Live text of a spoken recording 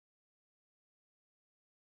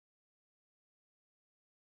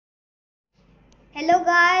Hello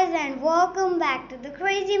guys and welcome back to the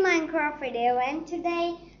crazy Minecraft video, and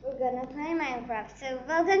today we're gonna play Minecraft. So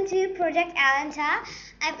welcome to Project Alenta.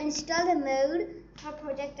 I've installed a mode for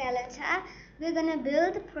Project Alenta. We're gonna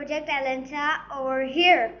build Project Alenta over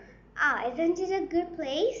here. Isn't it a good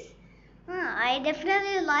place? I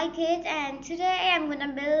definitely like it, and today I'm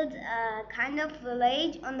gonna build a kind of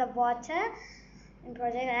village on the water in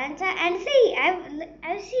Project Alenta. And see,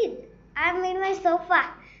 I've made my sofa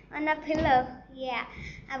on a pillow. Yeah,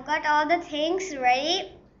 I've got all the things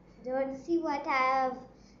ready. Do you want to see what I have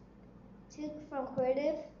took from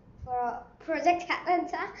Creative for Project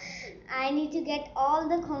Atlanta? I need to get all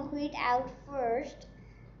the concrete out first.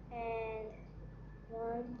 And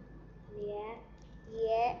one,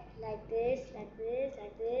 yeah, like this, like this.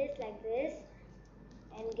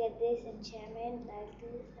 And get this enchantment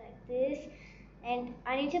like this. And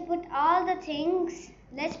I need to put all the things.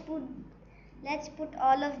 Let's put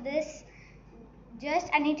all of this.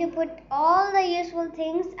 I need to put all the useful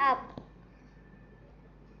things up.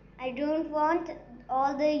 I don't want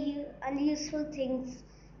all the unuseful things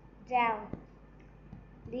down.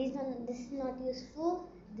 This is not useful.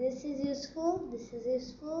 This is useful. This is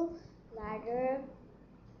useful. Ladder,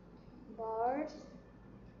 bar,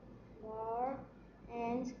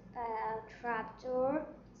 and trapdoor,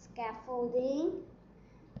 scaffolding,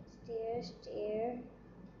 stair.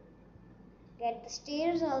 Get the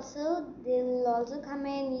stairs also. They will also come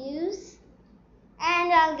in use.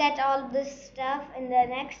 And I'll get all this stuff in the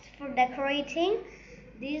next for decorating.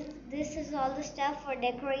 This is all the stuff for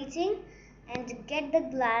decorating, and get the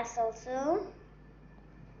glass also.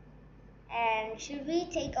 And should we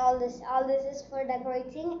take all this? All this is for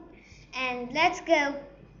decorating. And let's go.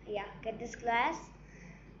 Yeah, get this glass.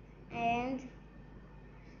 And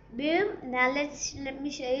boom. Now let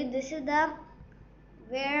me show you. This is the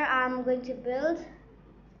where I'm going to build.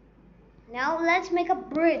 Now let's make a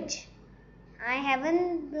bridge. I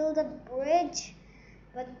haven't built a bridge,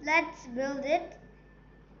 but let's build it.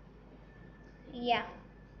 Yeah.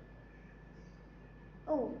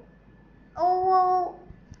 Oh.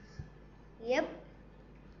 Yep.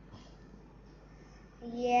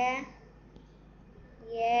 Yeah.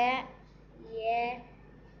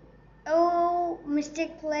 Oh,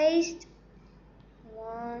 mistake placed.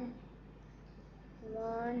 One.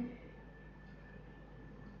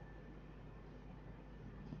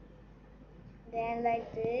 Then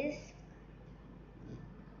like this.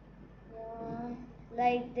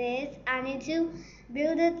 Like this. I need to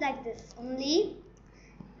build it like this only.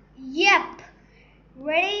 Yep.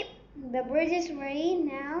 Ready? The bridge is ready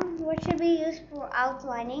now. What should we use for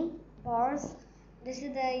outlining? Bars. This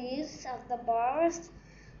is the use of the bars.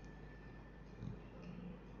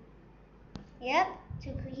 Yep. To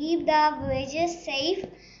keep the villages safe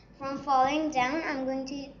from falling down, I'm going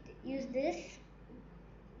to use this.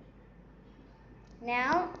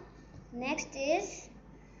 Now, next is,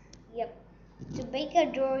 to make a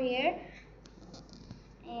door here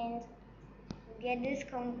and get this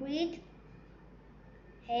concrete.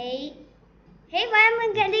 Hey, why am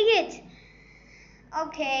I getting it?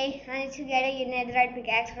 Okay, I need to get a netherite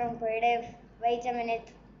pickaxe from Creative. Wait a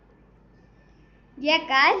minute. Yeah,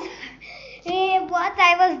 guys, what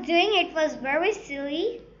I was doing, it was very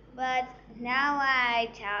silly, but now I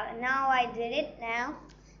did it. Now,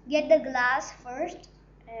 get the glass first,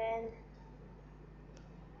 and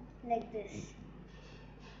like this,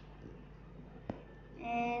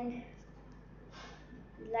 and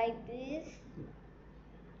like this,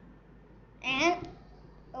 and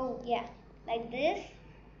like this.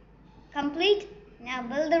 Complete. Now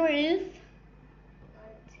build the roof.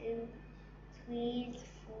 1, 2, 3,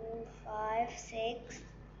 4, 5, 6.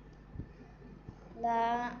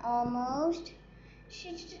 Almost.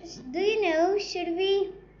 Do you know? Should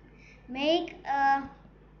we make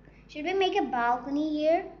a balcony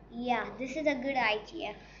here? Yeah, this is a good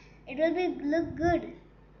idea. It will look good.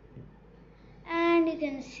 And you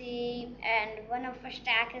can see, and one of our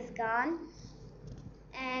stack is gone.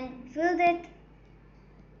 And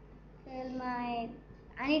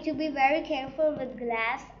I need to be very careful with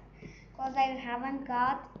glass because I haven't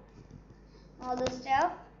got all the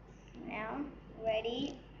stuff. Now,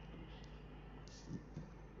 ready.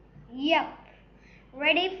 Yep,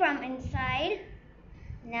 ready from inside.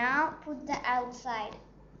 Now put the outside.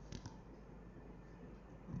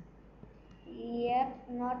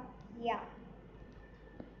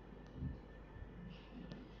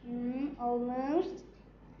 Almost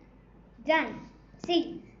done.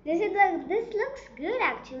 See, this looks good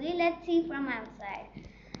actually. Let's see from outside.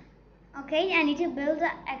 Okay, I need to build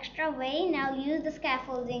an extra way. Now use the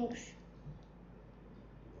scaffoldings.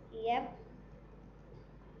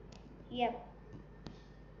 Yep.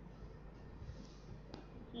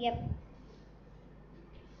 Yep.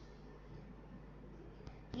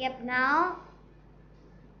 Yep, now.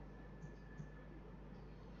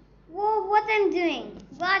 Whoa, what I'm doing?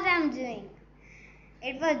 What I'm doing?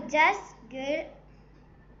 It was just good.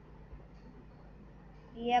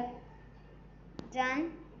 Yep.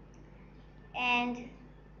 Done. And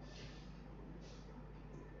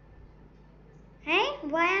hey,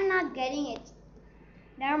 why I'm not getting it?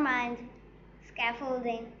 Never mind.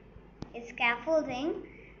 Scaffolding. It's scaffolding.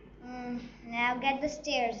 Now get the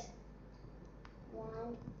stairs.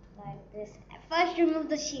 One like this. First remove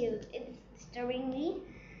the shield. It's disturbing me.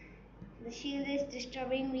 The shield is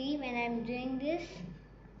disturbing me when I'm doing this.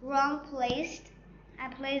 Wrong placed. I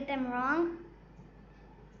placed them wrong.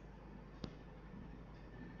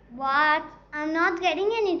 What? I'm not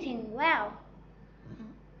getting anything. Wow.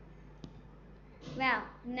 Wow.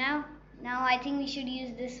 Now I think we should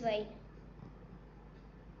use this way.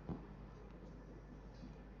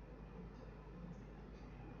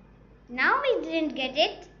 Now we didn't get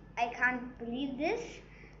it. I can't believe this.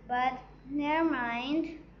 But never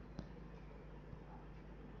mind.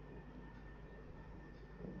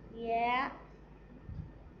 Yeah.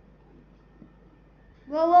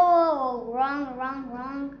 Whoa.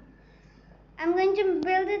 Wrong. I'm going to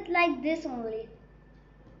build it like this only.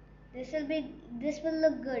 This will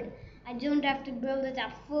look good. I don't have to build it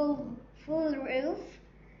a full roof.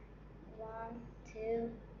 1,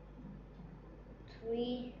 2,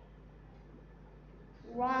 3.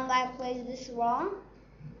 Wrong, I placed this wrong.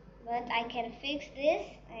 But I can fix this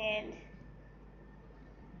and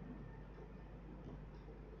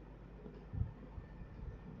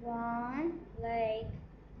one, like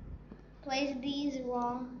place these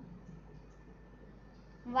wrong.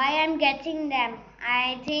 Why I'm getting them?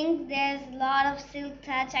 I think there's a lot of silk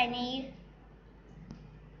touch I need.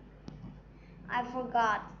 I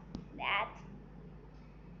forgot that.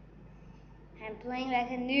 I'm playing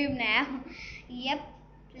like a noob now. Yep,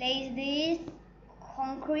 place this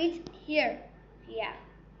concrete here. Yeah.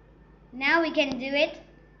 Now we can do it.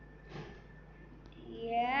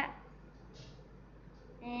 Yeah.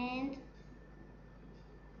 And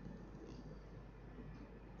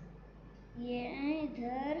yeah,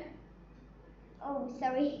 there. Oh,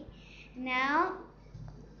 sorry. Now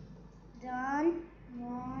done.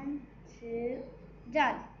 1, 2,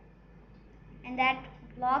 done. And that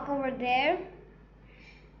block over there.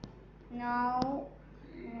 Now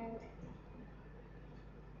and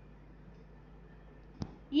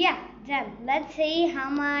yeah, done. Let's see how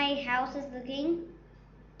my house is looking.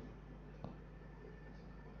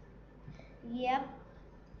 Yep.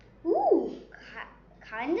 Ooh,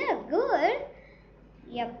 kinda good.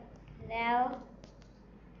 Yep. Now,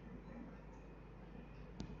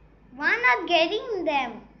 why not getting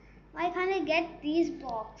them? Why can't I get these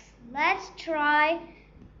blocks? Let's try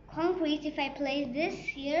concrete. If I place this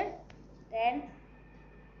here, then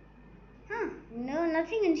no,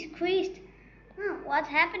 nothing increased. What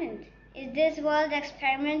happened? Is this world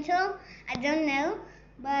experimental? I don't know,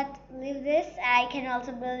 but leave this. I can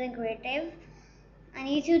also build in creative. I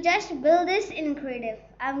need to just build this in creative.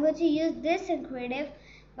 I'm going to use this in creative,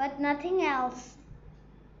 but nothing else.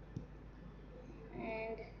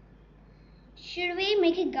 And should we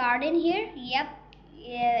make a garden here? Yep.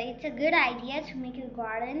 Yeah, it's a good idea to make a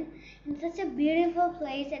garden in such a beautiful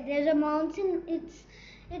place. There's a mountain. It's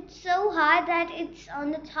so high that it's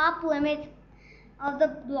on the top limit of the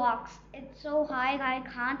blocks. It's so high I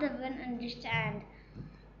can't even understand.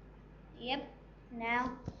 Yep.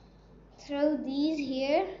 Now throw these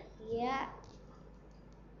here. Yeah.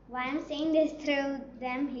 Why I'm saying this, throw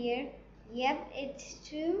them here. Yep, it's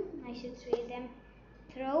true. I should throw them.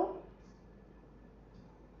 Throw.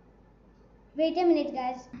 Wait a minute,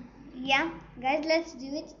 guys. Yeah, guys, let's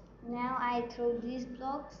do it. Now I throw these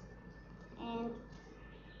blocks. And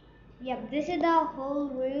yep, this is the whole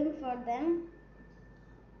room for them.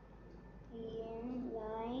 And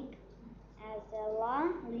like as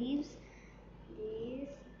Ella leaves this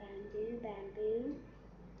bamboo,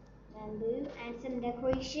 and some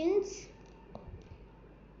decorations.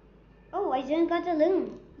 Oh, I didn't got a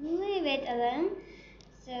loom. Leave it alone.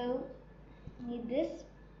 So need this.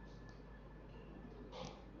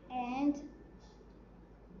 And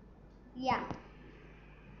yeah.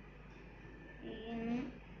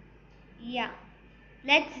 Yeah.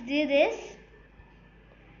 Let's do this.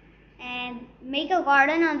 And make a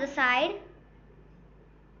garden on the side.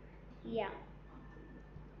 Yeah.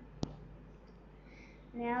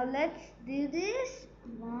 Now let's do this.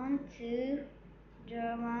 1, 2,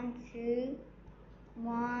 draw 1, 2,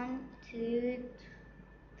 1, 2,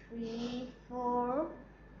 3, 4,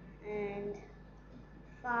 and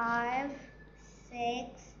 5,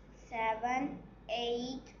 6, 7,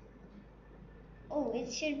 8. Oh,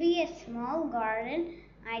 it should be a small garden,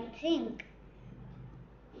 I think.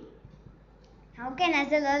 How can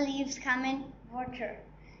azalea leaves come in water?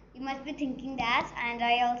 You must be thinking that, and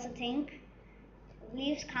I also think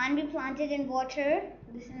leaves can't be planted in water.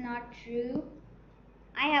 This is not true.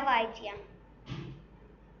 I have an idea.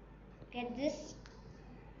 Get this?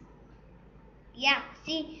 Yeah,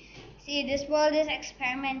 see, this world is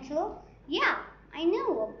experimental. Yeah, I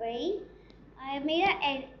know, Obey. I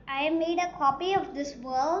have made a copy of this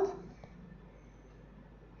world.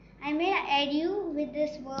 I made an edu with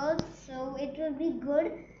this world, so it will be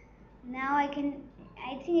good. Now I think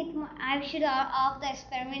I should off the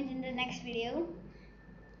experiment in the next video.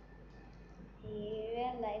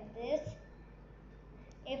 Here, like this.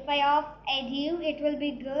 If I off edu, it will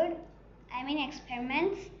be good. I mean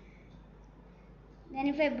experiments. Then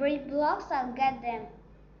if I break blocks, I'll get them.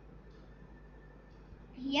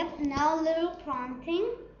 Yep, now little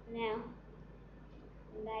prompting. Now,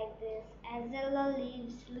 like this. Azalea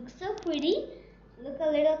leaves look so pretty. Look a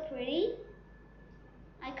little pretty.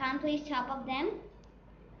 I can't place top of them.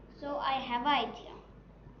 So I have an idea.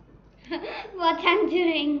 What I'm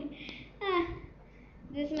doing.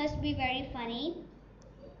 This must be very funny.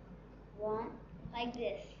 One, like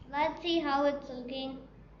this. Let's see how it's looking.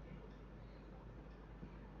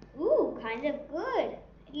 Ooh, kind of good.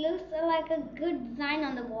 It looks like a good design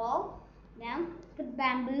on the wall. Now, put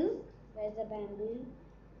bamboo. Where's the bamboo?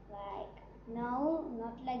 Like, no,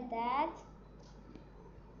 not like that.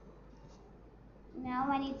 Now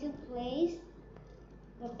I need to place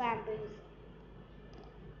the bamboos.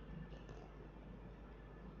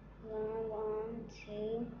 One,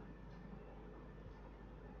 two.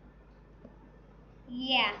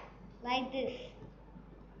 Yeah, like this.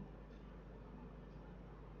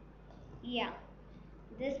 Yeah,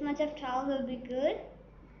 this much of towel will be good.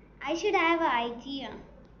 I should have an idea.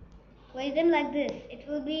 Place them like this. It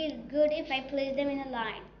will be good if I place them in a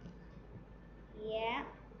line. Yeah.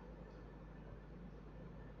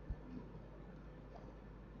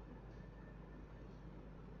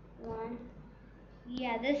 One.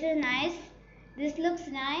 Yeah, this is nice. This looks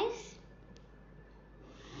nice.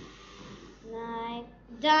 Like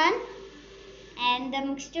done. And the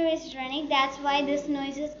mixture is running. That's why this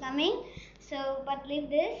noise is coming. So, but leave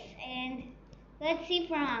this and let's see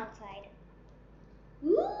from outside.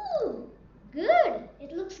 Ooh, good.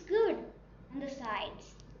 It looks good on the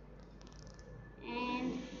sides.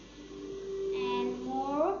 And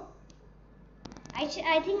more. I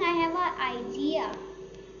think I have an idea.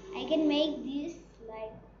 I can make this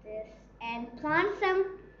like this and plant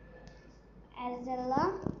some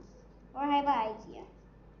azalea, or I have an idea.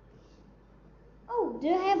 Oh, do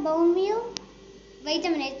I have bone meal? Wait a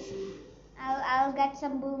minute. I'll get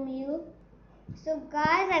some bone meal. So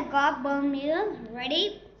guys, I got bone meal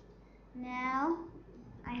ready. Now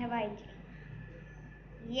I have an idea.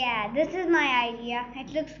 Yeah, this is my idea.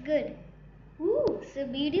 It looks good. Ooh, so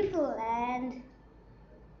beautiful.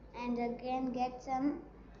 And again get some.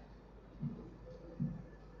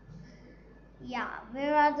 Yeah,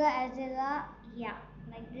 where are the azalea? Yeah,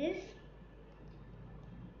 like this.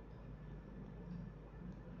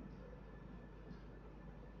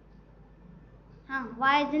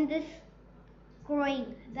 Why isn't this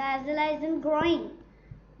growing? The azalea isn't growing.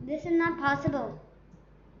 This is not possible.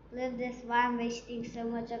 Leave this. Why I'm wasting so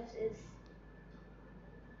much of this?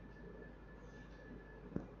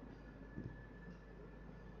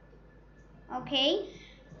 Okay,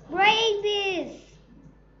 break this.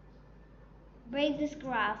 Break this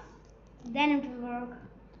grass. Then it will work.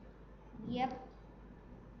 Yep.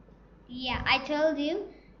 Yeah, I told you.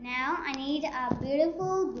 Now I need a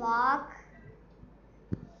beautiful block.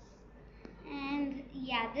 And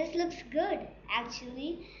yeah, this looks good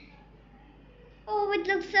actually. Oh, it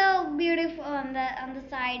looks so beautiful on the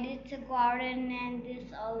side. It's a garden, and this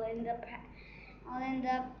all in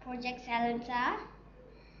the project Alenta.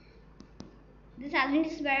 This island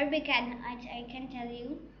is very big, and I can tell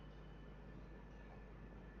you.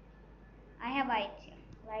 I have idea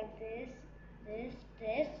like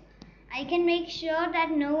this. I can make sure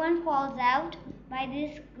that no one falls out by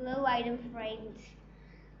this glow item frames.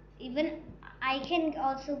 Even I can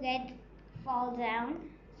also get fall down.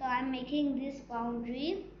 So I'm making this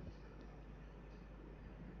boundary.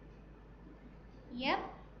 Yep.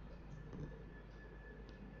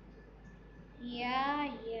 Yeah.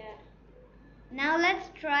 Now let's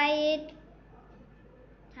try it.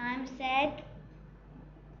 Time set.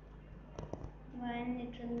 When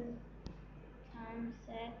it will time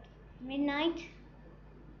set midnight.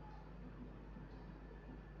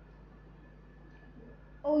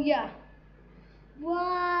 Oh yeah.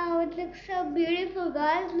 Wow, it looks so beautiful,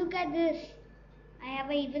 guys. Look at this. I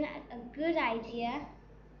have even a good idea.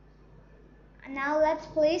 And now let's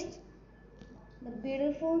place the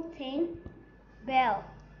beautiful thing, bell.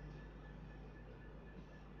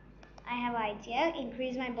 I have idea.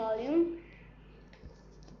 Increase my volume.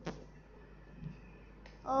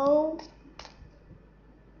 Oh,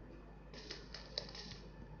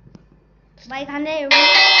 why can't I read?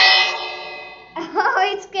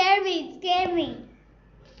 Oh, it scared me. It scared me.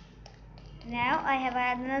 Now I have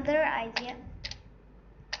another idea.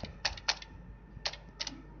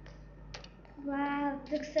 Wow,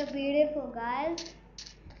 it looks so beautiful, guys.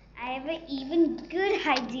 I have an even good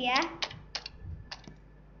idea.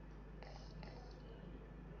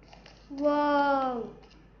 Whoa,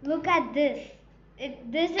 look at this.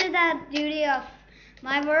 This is the duty of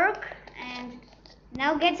my work. And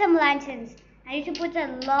now get some lanterns. I need to put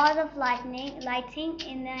a lot of lighting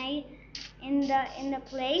in the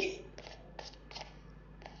place,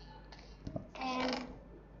 and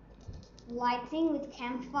lighting with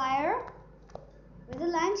campfire with the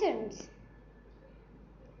lanterns.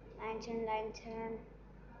 Lantern.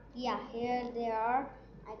 Yeah, here they are.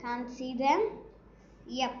 I can't see them.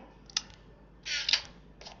 Yep.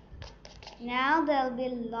 Now there'll be a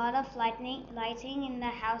lot of lighting in the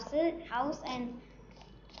house, and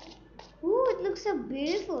ooh, it looks so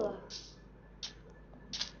beautiful.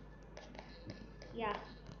 Yeah,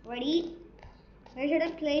 ready? Where should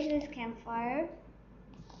I place this campfire?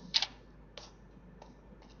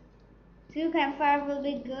 2 campfire will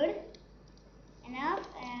be good enough,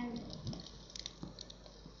 and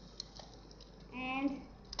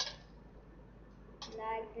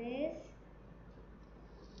like this.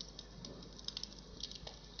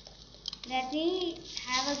 Let me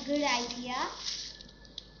have a good idea.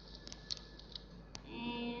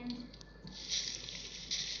 And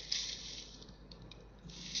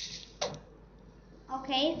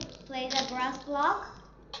okay, place a grass block.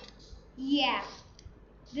 Yeah,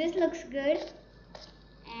 this looks good.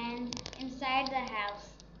 And inside the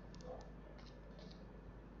house.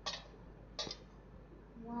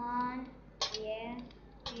 1, yeah,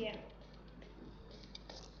 here.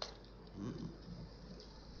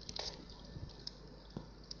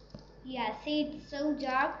 Yeah, see, it's so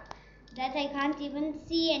dark that I can't even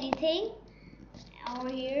see anything over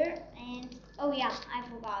here. And oh yeah, I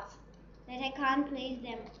forgot that I can't place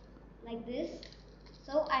them like this.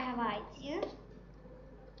 So I have an idea.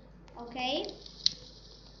 Okay.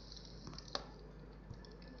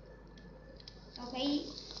 Okay,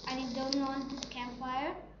 I don't want this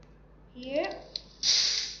campfire here.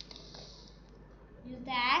 Use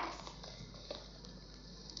the axe.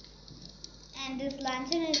 And this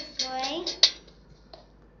lantern is going.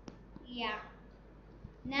 Yeah.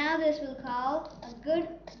 Now this will call a good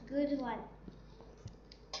one.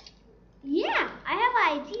 Yeah, I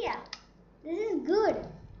have an idea. This is good.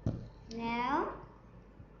 Now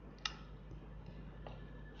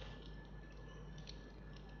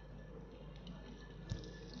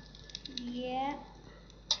yeah.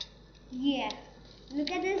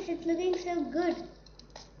 Look at this, it's looking so good.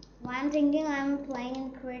 Why I'm thinking I'm playing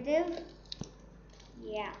in creative.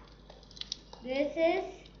 Yeah. This is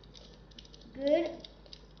good.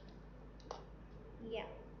 Yeah.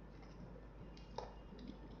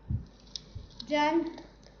 Done.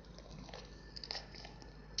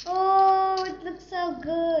 Oh, it looks so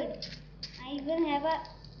good. I even have a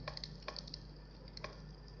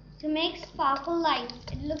to make sparkle lights.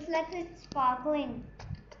 It looks like it's sparkling.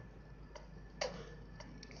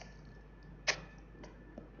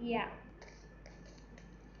 Yeah.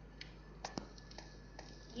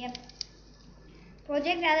 Yep.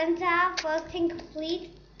 Project Alenta, first thing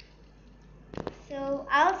complete. So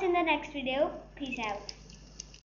I'll see you in the next video. Peace out.